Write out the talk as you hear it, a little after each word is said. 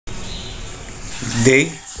day.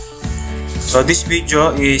 So this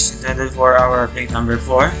video is intended for our plate number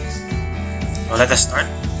 4. So let us start.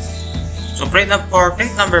 So plate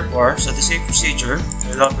number 4, so the same procedure.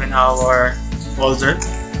 We'll open our folder.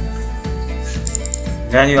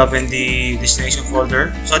 Then you open the destination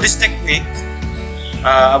folder. So this technique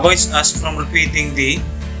avoids us from repeating the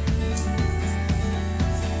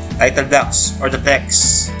title blocks or the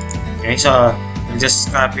text. Okay, so we'll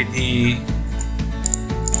just copy the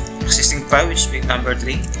existing file, which is plate number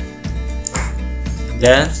 3.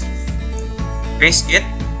 Then paste it,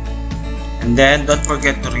 and then don't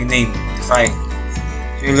forget to rename the file.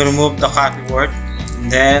 So you'll remove the copy word,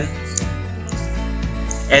 and then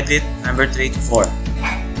edit number 3 to 4,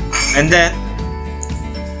 and then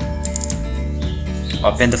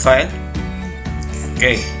open the file.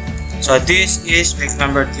 Okay, so this is plate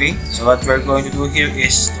number 3. So what we're going to do here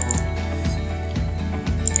is to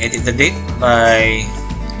edit the date by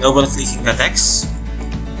double clicking the text.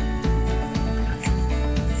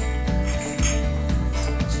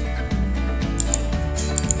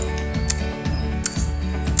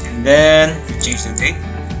 And then you change the date.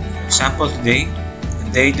 For example, today, the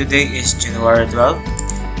day today is January 12.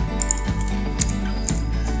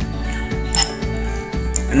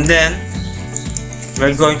 And then what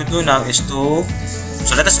we're going to do now is so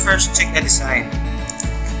let us first check the design.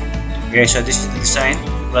 Okay, so this is the design.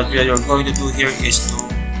 What we are going to do here is to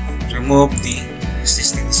remove the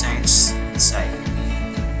existing designs inside.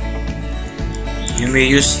 You may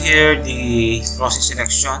use here the crossing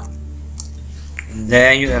selection, and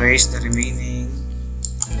then you erase the remaining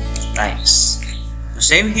lines. The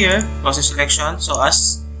same here, crossing selection, so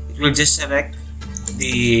as it will just select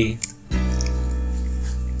the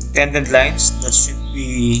intended lines that should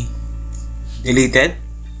be deleted.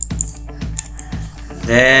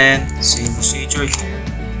 Then same procedure here.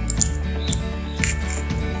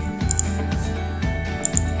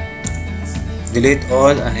 Delete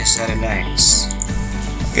all unnecessary lines.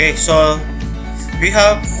 Okay, so we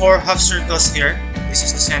have 4 half circles here. This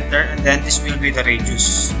is the center, and then this will be the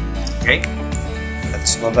radius. Okay,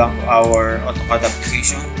 let's go back to our AutoCAD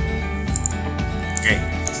application. Okay,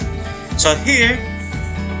 so here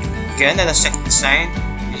again, let us check the design.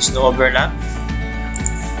 This is the overlap.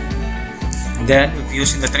 And then we'll be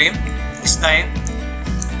using the trim. This time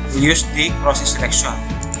we'll use the crossing selection.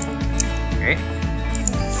 Okay,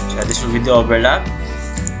 so this will be the overlap.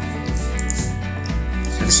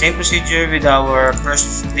 So the same procedure with our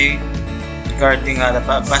first date regarding the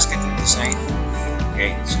basket design.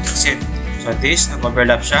 Okay, so that's it. So this,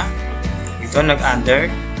 nag-overlap siya. Dito, nag-under.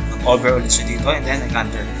 Nag-over ulit siya dito, and then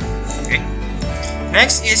nag-under. Okay.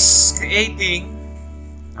 Next is creating,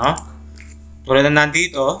 tulad na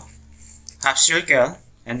nandito, half circle,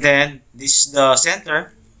 and then this is the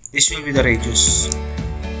center. This will be the radius.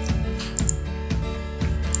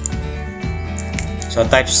 So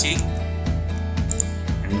type C,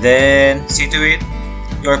 and then see to it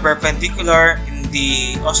your perpendicular in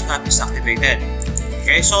the OSNAP is activated.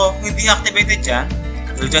 Okay, so kung hindi activated dyan,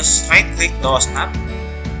 you'll just right click the OSNAP,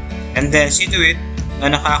 and then see to it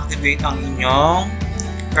na naka-activate ang inyong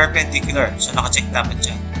perpendicular. So naka-check dapat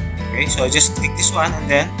dyan. Okay, so just click this one, and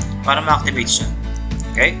then para ma-activate siya.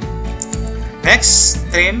 Okay, next,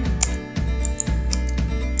 trim,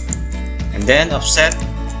 and then offset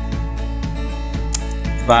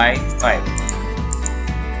by 5.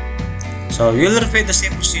 So you'll repeat the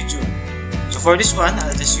same procedure. So for this one,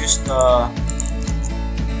 I'll just use the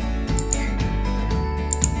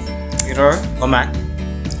mirror command,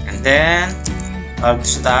 and then sa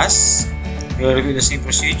taas, you'll repeat the same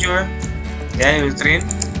procedure. Then you will trim,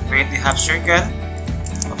 create the half circle,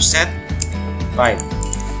 offset 5.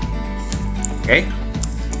 Okay,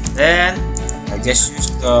 then I just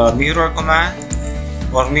use the mirror command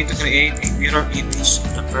for me to create a mirror image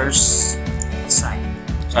of the first design.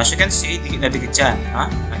 So as you can see, dikit na dikit yan.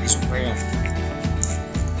 Hindi super yan.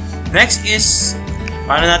 Next is,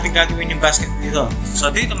 paano natin gagawin yung basket dito?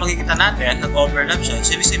 So dito makikita natin, nag-overlap siya.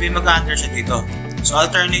 Sabi mag-under siya dito. So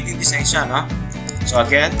alternating design siya, no? So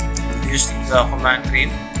again, using the command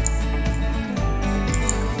trim,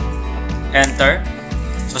 enter.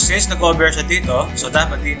 So since nag-over siya dito, so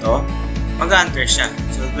dapat dito, mag-under siya.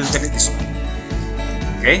 So we'll delete this one.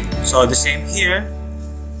 Okay, so the same here,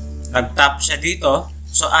 nag-tap siya dito,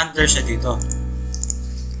 so under siya dito.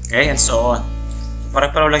 Okay, and so on. So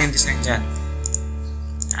pare-pareho lang yung design dyan.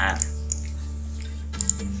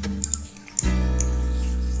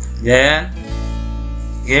 Then,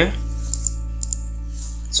 here.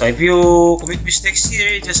 So if you commit mistakes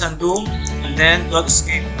here, just undo, and then do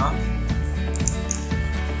escape, no?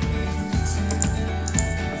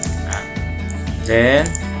 Then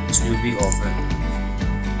this will be over.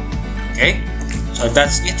 Okay, so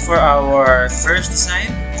that's it for our first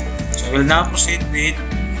design. So we'll now proceed with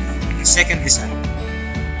the second design.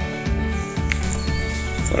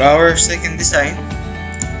 For our second design,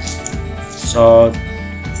 so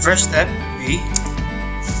the first step will be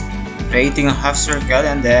creating a half circle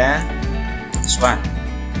and then this one.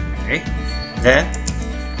 Okay, then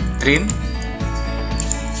trim,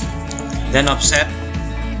 then offset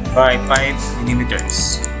by 5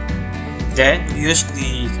 millimeters. Then use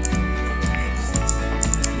the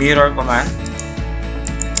mirror command,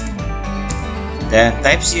 then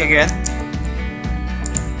type C again,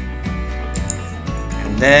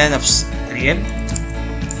 and then trim,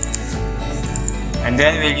 and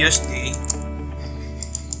then we'll use the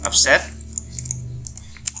offset.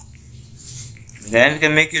 Then we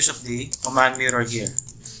can make use of the command mirror here.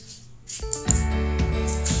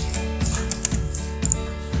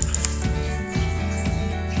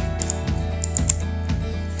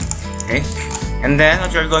 Okay, and then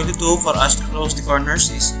what you're going to do for us to close the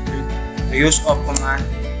corners is the use of command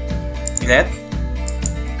fillet.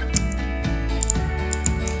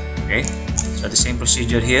 Okay, so the same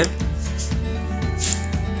procedure here.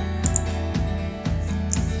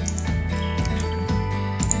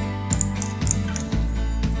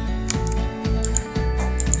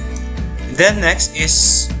 Then next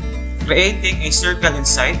is creating a circle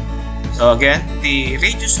inside. So again, the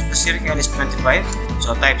radius of the circle is 25.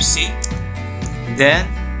 So type C. Then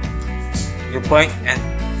you point at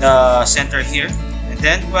the center here. And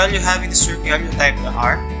then while you're having the circle, you type the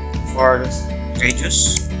R for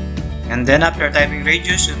radius. And then after typing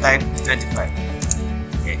radius, you type 25.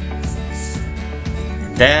 Okay.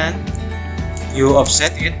 And then you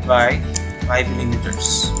offset it by 5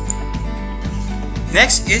 millimeters.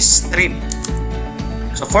 Next is trim.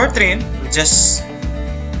 So for trim, we just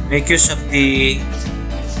make use of the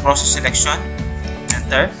process selection,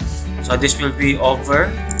 enter. So this will be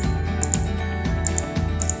over.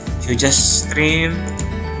 You just trim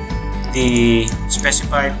the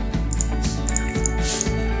specified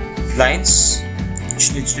lines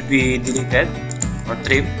which needs to be deleted or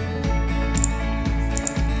trim.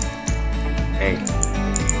 Okay.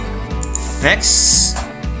 Next,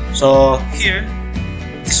 so here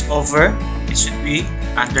this over, it should be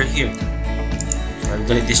under here. So I'll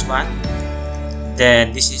delete this one.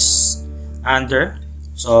 Then this is under,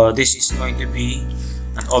 so this is going to be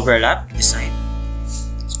an overlap design.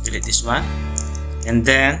 Let's delete this one. And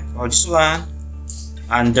then for this one,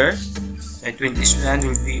 under, so this one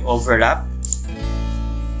will be overlap.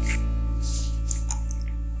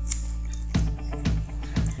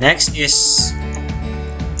 Next is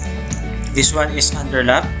this one is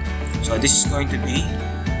underlap, so this is going to be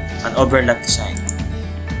an overlap design.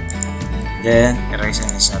 Then erase and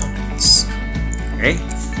install this. Okay,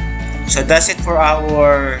 so that's it for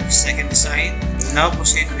our second design. We'll now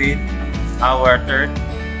proceed with our third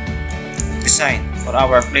design for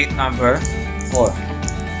our plate number 4.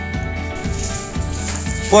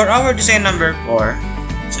 For our design number 4,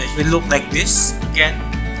 so it will look like this. Again,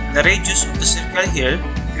 the radius of the circle here,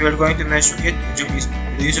 if you are going to measure it with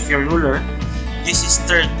the use of your ruler, this is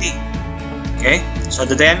 30. Okay, so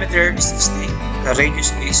the diameter is 60, the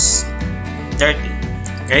radius is 30.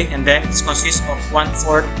 Okay, and then it consists of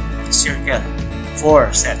 1/4 circle,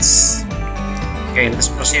 4 sets. Okay, let's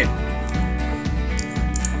proceed.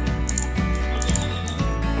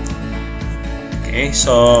 Okay,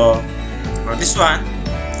 so for this one,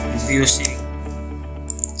 we'll be using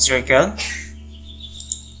circle.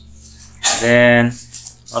 Then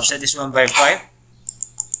offset this one by 5.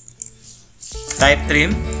 Type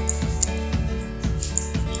trim.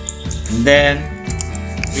 And then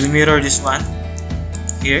we'll mirror this one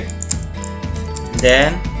here. And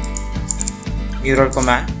then mirror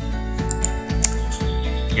command.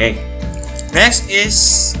 Okay. Next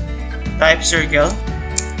is type circle.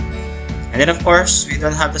 And then of course we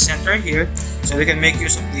don't have the center here, so we can make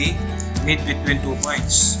use of the mid between 2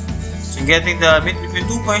 points. So in getting the mid between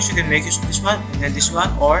 2 points, you can make use of this one, and then this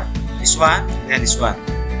one, or this one, and then this one.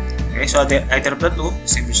 Okay, so either of the two,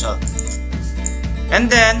 same result. And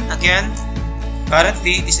then again,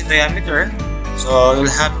 currently this is diameter, so you'll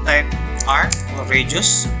have to type R or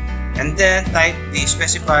radius, and then type the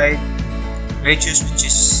specified radius, which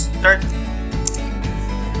is 30.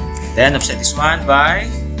 Then offset this one by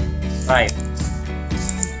 5.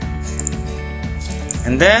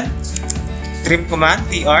 And then trim command,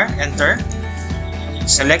 TR, enter.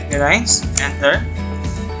 Select the lines, enter.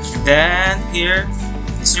 And then here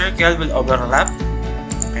the circle will overlap,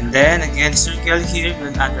 and then again the circle here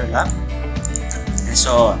will underlap, and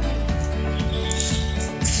so on.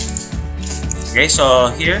 Okay, so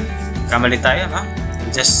here, kamali tayo, ha?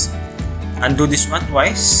 We'll just undo this one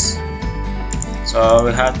twice. So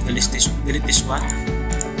we have to delete this one.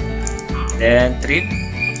 Then trim.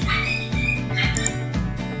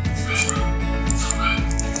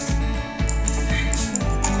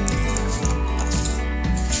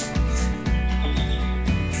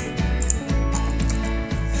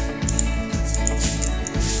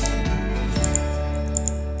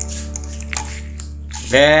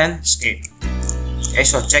 Then escape. Okay,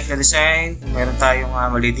 so check the design kung meron tayong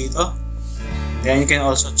mali dito. Then you can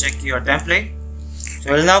also check your template.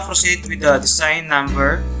 So we'll now proceed with the design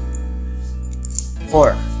number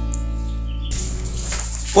 4.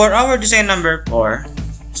 For our design number 4,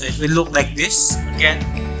 so it will look like this. Again,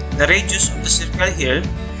 the radius of the circle here,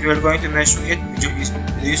 if you are going to measure it with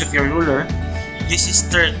the use of your ruler, this is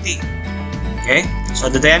 30. Okay, so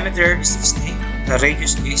the diameter is 60, the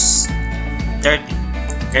radius is 30.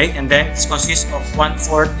 Okay, and then it consists of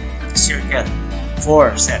 1/4 circle,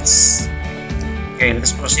 4 sets. Okay,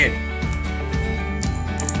 let's proceed.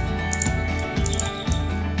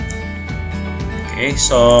 Okay,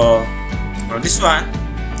 so for this one,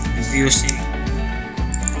 we'll be using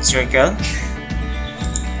circle.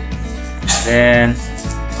 Then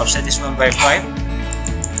offset this one by 5.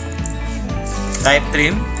 Type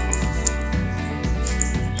trim.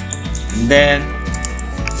 And then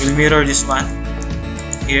we'll mirror this one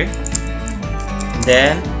here. And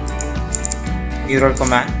then mirror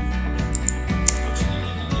command.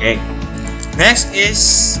 Okay. Next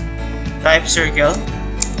is type circle.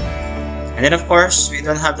 And then of course, we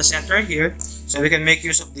don't have the center here, so we can make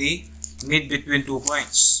use of the mid between 2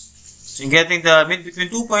 points. So in getting the mid between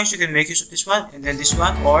 2 points, you can make use of this one, and then this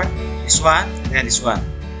one, or this one, and then this one.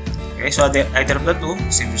 Okay, so either of the two,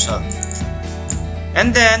 same result. And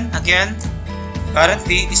then, again,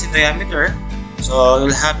 currently is in diameter, so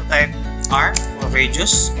you'll have to type R for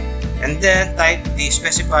radius, and then type the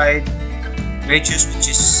specified radius, which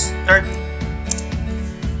is 30.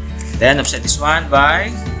 Then offset this one by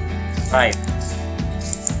 5.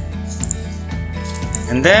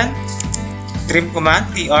 And then trim command,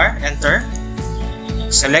 TR, enter.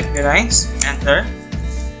 Select the lines, enter.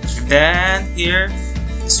 And then here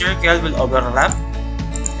the circle will overlap.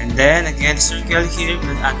 And then again the circle here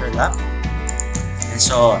will underlap. And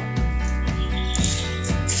so on.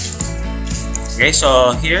 Okay,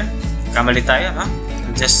 so here, kamali tayo, ha?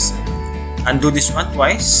 We'll just undo this one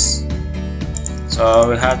twice.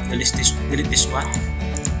 So we have to delete this one.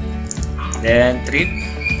 Then trim.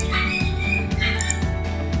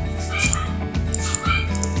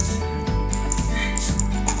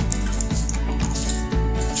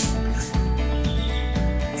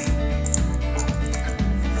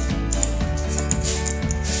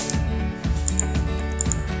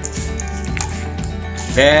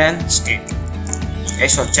 Then escape. Okay,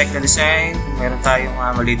 so check the design kung meron tayong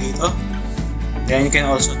mali dito. Then you can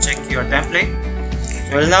also check your template.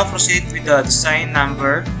 So we'll now proceed with the design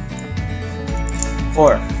number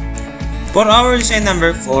 4. For our design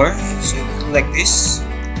number 4, so it will look like this,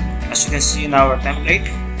 as you can see in our template.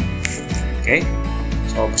 Okay,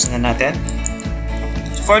 so buksan na natin.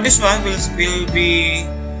 So for this one, we'll be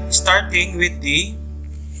starting with the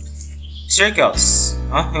circles,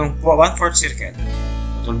 yung 1/4 circle.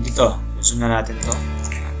 Tulad dito, gusto na natin to.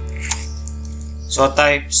 So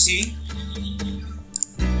type C,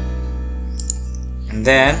 and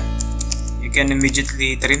then you can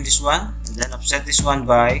immediately trim this one, and then offset this one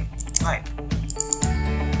by 5.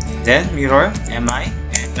 Then mirror, MI,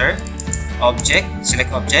 enter. Object,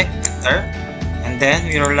 select object, enter. And then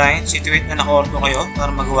mirror line, situate na naka-ortho kayo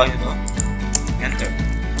para magawa nyo to. Enter.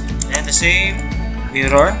 Then the same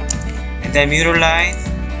mirror, and then mirror line,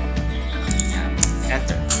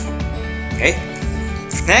 enter. Okay.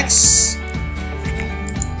 Next,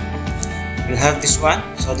 we'll have this one.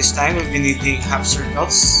 So this time we'll be needing half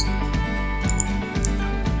circles.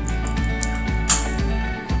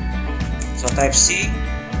 So type C,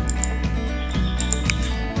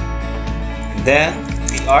 and then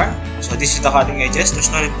PR. So this is the cutting edges. There's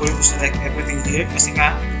no need for you to select everything here kasi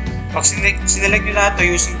nga pag sinelect nyo lahat to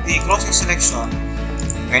using the crossing selection,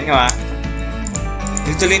 ganyan nyo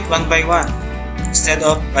you'll delete one by one instead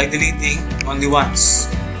of by deleting only once.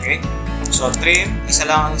 Okay? So trim, isa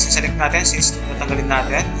lang ang siselect natin since natanggalin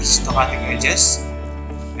natin is the cutting edges.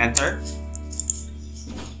 Enter.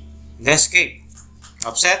 Then escape.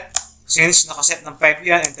 Offset. Since nakaset ng pipe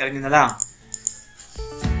yan, enter nyo na lang.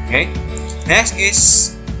 Okay? Next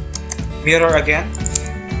is mirror again.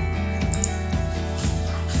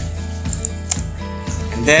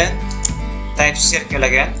 And then type circle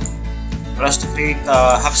again. For us to create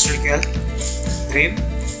a half circle, trim.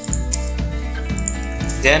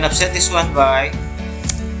 Then offset this one by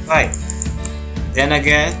 5. Then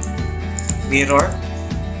again, mirror.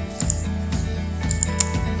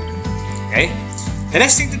 Okay? The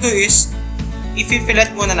next thing to do is,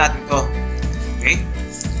 i-fillet muna natin to. Okay?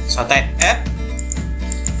 So type F.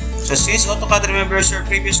 So since AutoCAD remembers your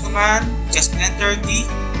previous command, just enter D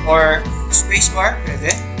or spacebar.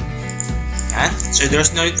 Pwede. Yan. So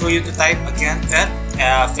there's no need for you to type again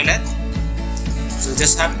fillet. So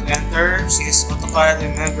just have to enter since AutoCAD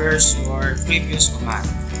remembers your previous command.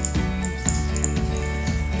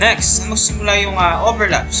 Next, magsimula yung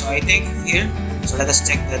overlap. So I think here. So let us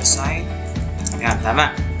check the design. Yan,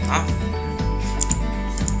 tama.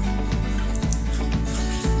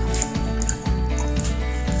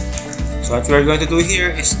 So what we're going to do here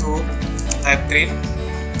is to type trim.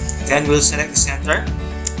 Then we'll select the center.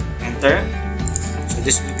 Enter. So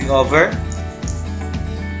this will be over.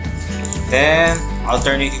 Then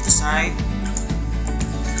alternating design.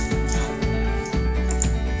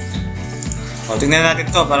 So tingnan natin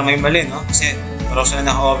to para may mali, no? Kasi parang sila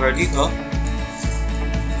naka-over dito.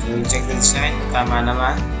 So we'll check the design. Tama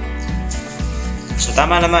naman. So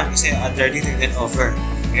tama naman kasi under dito and then over.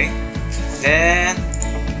 Okay? Then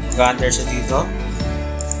mag-under siya dito.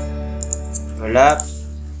 Overlap.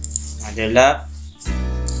 Underlap.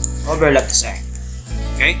 Overlap design.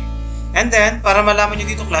 Okay? And then, para malaman nyo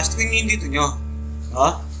dito class, tingnan nyo yung dito nyo.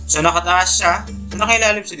 No? So nakataas siya. So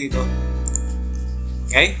nakailalim siya dito.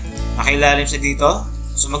 Okay? Nakailalim siya dito.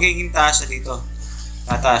 So magiging taas siya dito.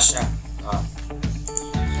 Tataas siya.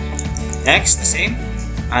 Next, the same.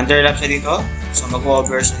 Underlap siya dito. So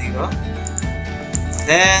mag-over siya dito.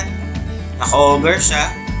 Then, naka-over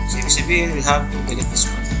siya. So ibig sabihin, we'll have to delete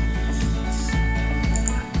this one.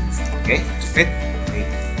 Okay? Keep it. Okay.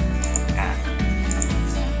 Yan.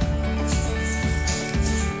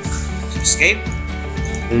 So escape.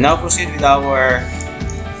 We'll now proceed with our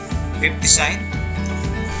fifth design.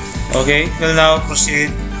 Okay, we'll now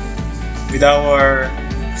proceed with our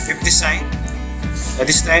fifth design.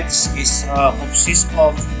 This design is consists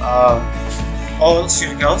of all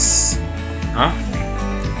circles.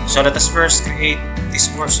 So let us first create this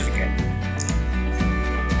fourth circle.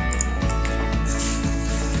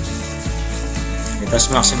 Let us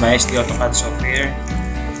maximize the AutoCAD software.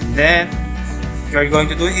 And then, what we're going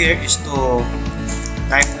to do here is to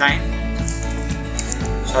type line.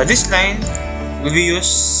 So this line will be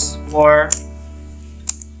used for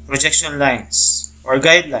projection lines or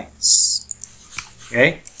guidelines.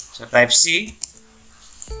 Okay, so type C.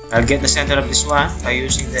 I'll get the center of this one by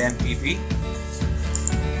using the MPP.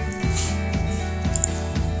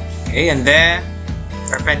 Okay, and then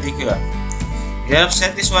perpendicular. Then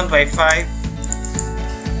offset this one by 5.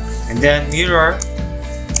 And then mirror.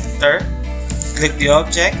 Enter. Click the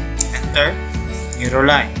object. Enter. Mirror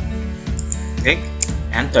line. Click.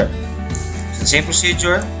 Enter. So same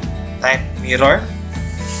procedure. Type mirror.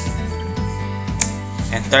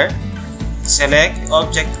 Enter. Select the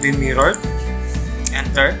object to be mirrored.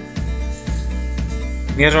 Enter.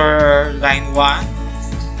 Mirror line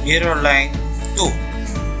 1. Mirror line 2.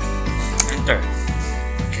 Enter.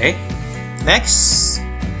 Okay. Next.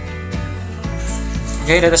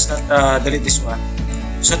 Okay, let us not delete this one.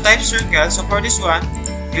 So type circle. So for this one,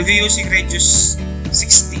 you'll be using radius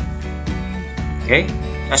 60. Okay.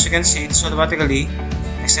 As you can see, it's automatically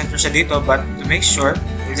nag-center siya dito. But to make sure,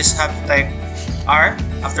 we'll just have to type R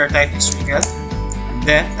after typing circle. And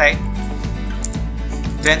then type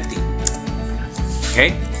 20.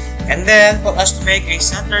 Okay. And then for us to make a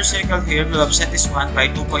center circle here, we'll offset this one by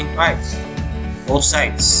 2.5. Both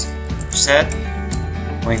sides. Offset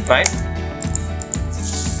 2.5.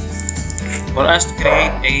 For us to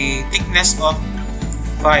create a thickness of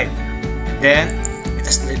 5. Then let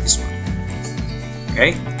us delete this one.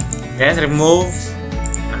 Okay. Then remove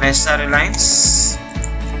unnecessary lines.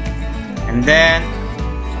 And then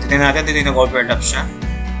tignan natin dito nag-overlap siya.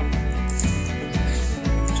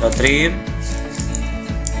 So trim.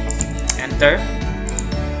 Enter.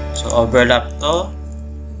 So overlap to.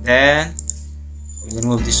 Then we'll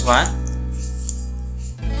remove this one.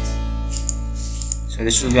 So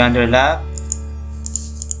this will be underlap.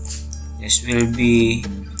 This will be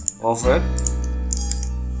over.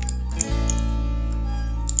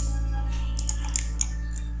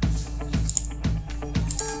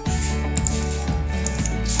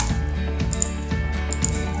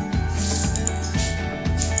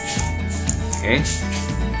 Okay.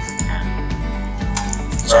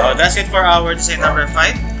 So that's it for our design number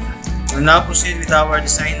 5. We'll now proceed with our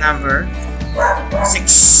design number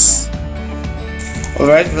 6.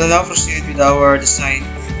 Alright, we'll now proceed with our design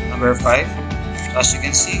number 5. So as you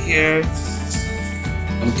can see here,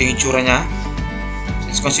 ganito yung itsura niya. So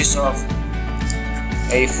This consists of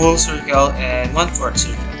a full circle and 1/4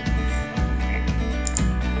 circle. Okay.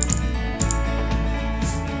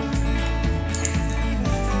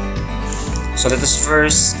 So let us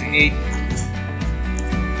first create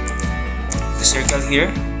the circle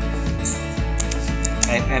here.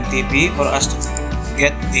 Type MTP for us to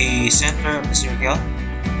get the center of the circle.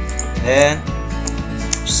 Then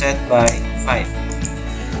offset by 5.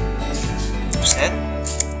 Offset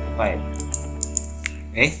 5.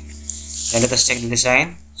 Okay. Then let us check the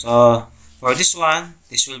design. So for this one,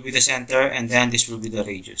 this will be the center and then this will be the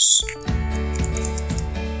radius.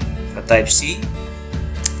 So type C.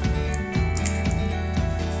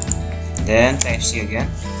 Then type C again.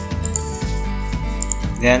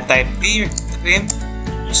 Then type P to trim.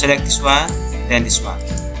 You select this one, then this one.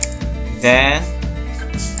 Then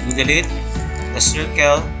you delete the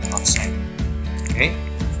circle outside. Okay.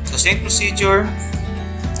 So same procedure.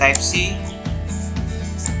 Type C.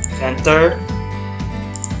 Center.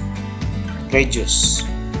 Radius.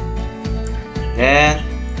 Then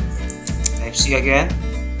type C again.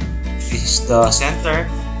 This is the center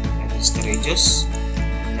and this is the radius.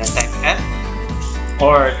 Then type F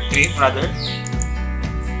or trim rather.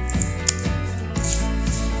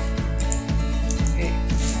 Okay.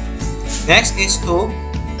 Next is to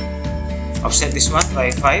offset this one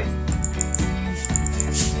by 5.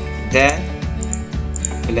 Then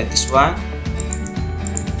fillet this one.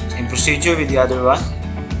 Same procedure with the other one.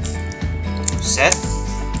 Set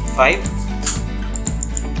 5,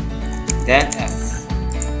 then F.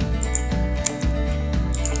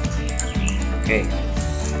 Okay.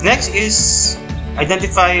 Next is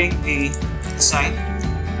identifying the design.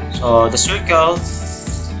 So the circle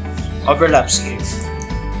overlaps here.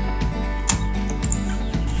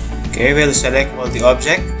 Okay, we'll select all the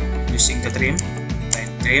object using the trim.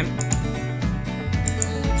 Type trim.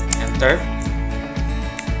 Enter.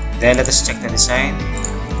 Then let us check the design.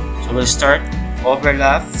 So we'll start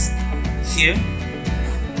overlap here.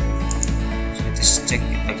 So let us check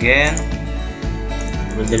it again.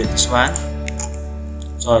 We'll delete this one.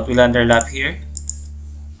 So it will underlap here.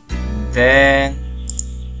 Then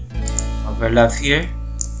overlap here.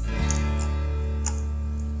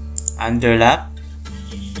 Underlap.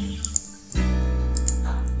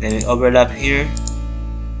 Then overlap here.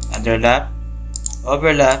 Underlap.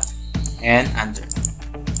 Overlap. And underlap.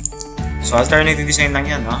 So alternative design lang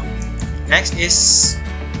yan, no? Next is,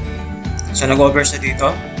 so nag-over siya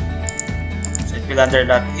dito. So it will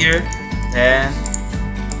underlap here, then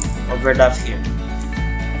overlap here.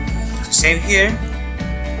 So same here,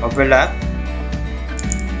 overlap.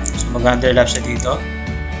 So mag-underlap siya dito.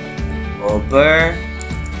 Over,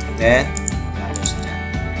 then under siya dyan.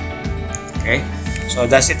 Okay, so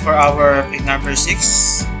that's it for our plate number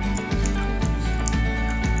 6.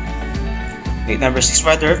 Plate number 6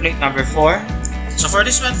 rather, plate number 4. So for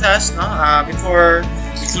this one class, no, before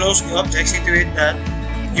we close the object, see to it that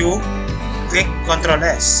you click Ctrl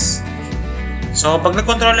S. So pag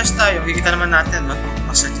nag-Ctrl S tayo, makikita naman natin, no,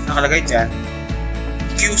 nakalagay dyan,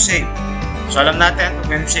 Q save. So alam natin,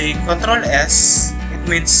 when we say Ctrl S, it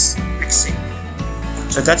means click save.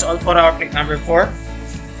 So that's all for our plate number 4.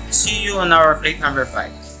 See you on our plate number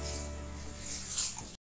 5.